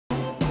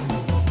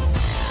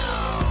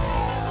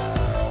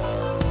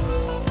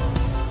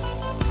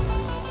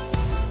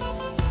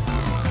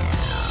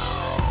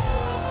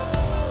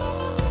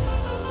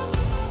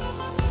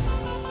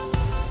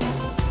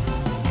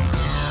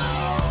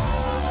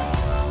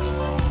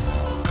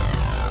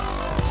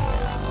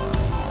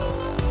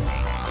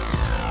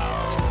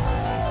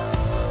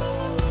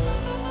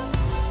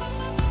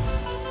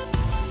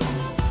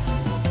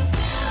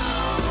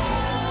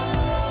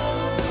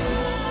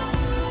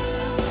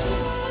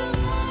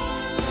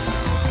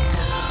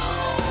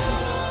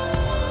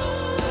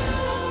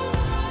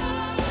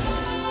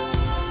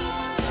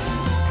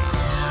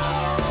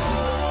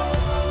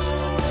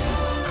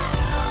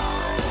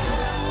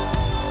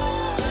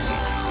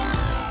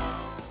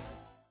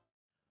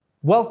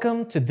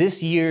Welcome to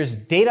this year's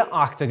Data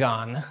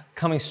Octagon,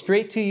 coming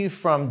straight to you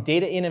from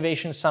Data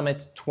Innovation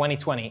Summit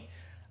 2020.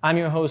 I'm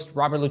your host,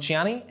 Robert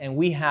Luciani, and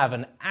we have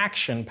an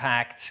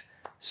action-packed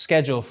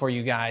schedule for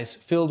you guys,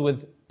 filled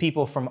with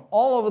people from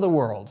all over the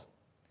world.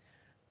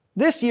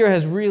 This year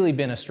has really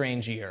been a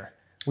strange year.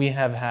 We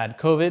have had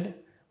COVID,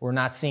 we're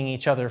not seeing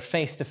each other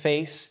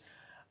face-to-face,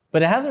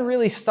 but it hasn't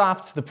really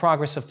stopped the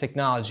progress of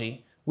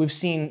technology. We've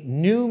seen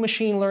new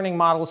machine learning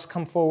models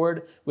come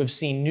forward, we've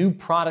seen new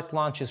product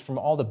launches from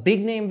all the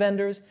big name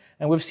vendors,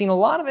 and we've seen a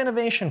lot of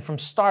innovation from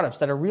startups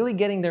that are really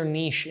getting their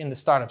niche in the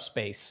startup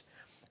space.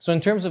 So in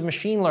terms of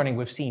machine learning,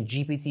 we've seen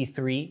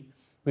GPT-3,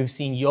 we've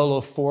seen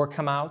YOLO 4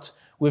 come out,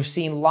 we've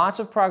seen lots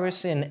of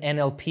progress in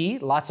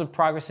NLP, lots of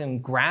progress in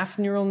graph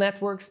neural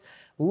networks,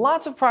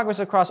 lots of progress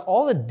across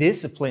all the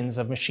disciplines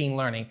of machine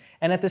learning,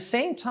 and at the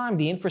same time,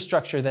 the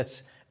infrastructure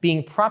that's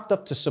being propped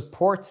up to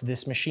support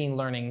this machine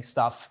learning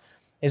stuff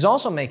is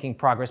also making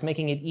progress,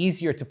 making it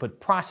easier to put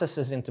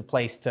processes into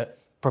place to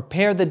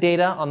prepare the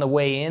data on the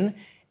way in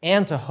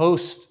and to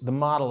host the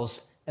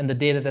models and the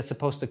data that's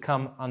supposed to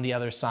come on the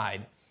other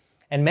side.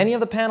 And many of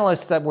the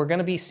panelists that we're going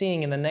to be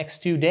seeing in the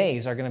next 2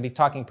 days are going to be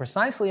talking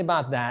precisely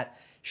about that,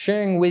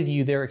 sharing with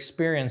you their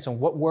experience on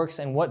what works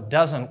and what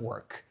doesn't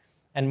work.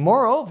 And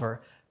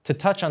moreover, to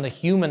touch on the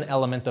human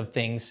element of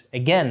things,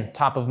 again,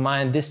 top of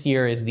mind this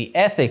year is the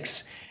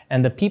ethics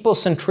and the people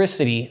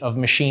centricity of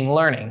machine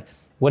learning,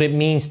 what it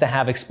means to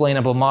have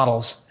explainable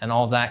models and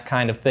all that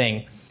kind of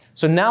thing.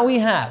 So now we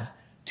have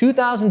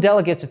 2,000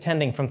 delegates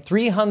attending from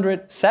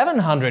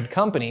 700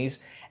 companies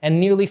and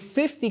nearly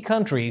 50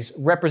 countries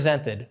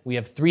represented. We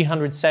have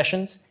 300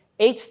 sessions,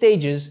 8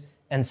 stages,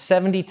 and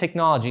 70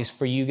 technologies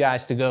for you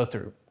guys to go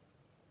through.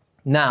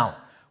 Now,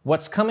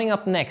 what's coming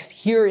up next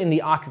here in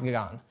the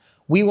Octagon?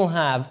 We will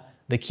have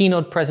the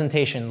keynote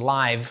presentation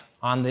live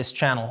on this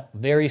channel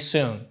very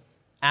soon.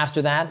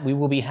 After that, we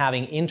will be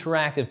having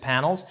interactive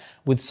panels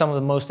with some of the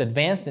most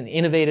advanced and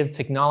innovative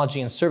technology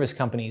and service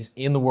companies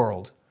in the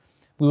world.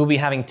 We will be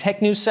having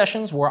tech news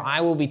sessions where I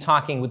will be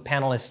talking with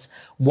panelists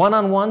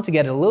one-on-one to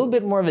get a little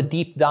bit more of a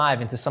deep dive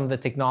into some of the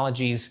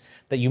technologies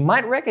that you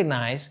might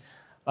recognize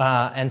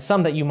and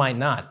some that you might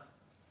not.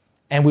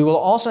 And we will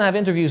also have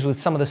interviews with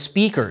some of the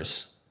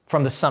speakers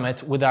from the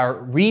summit with our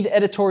Read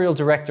editorial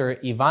director,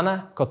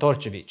 Ivana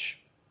Kotorcevic.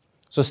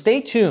 So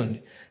stay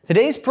tuned.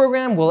 Today's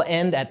program will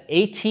end at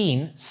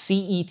 18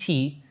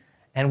 CET,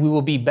 and we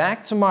will be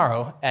back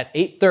tomorrow at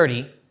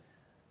 8:30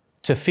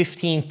 to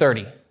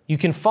 15:30. You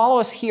can follow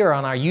us here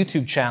on our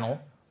YouTube channel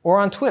or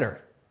on Twitter.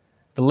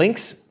 The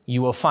links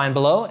you will find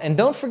below, and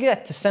don't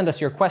forget to send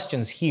us your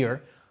questions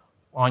here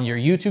on your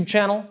YouTube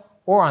channel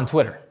or on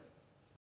Twitter.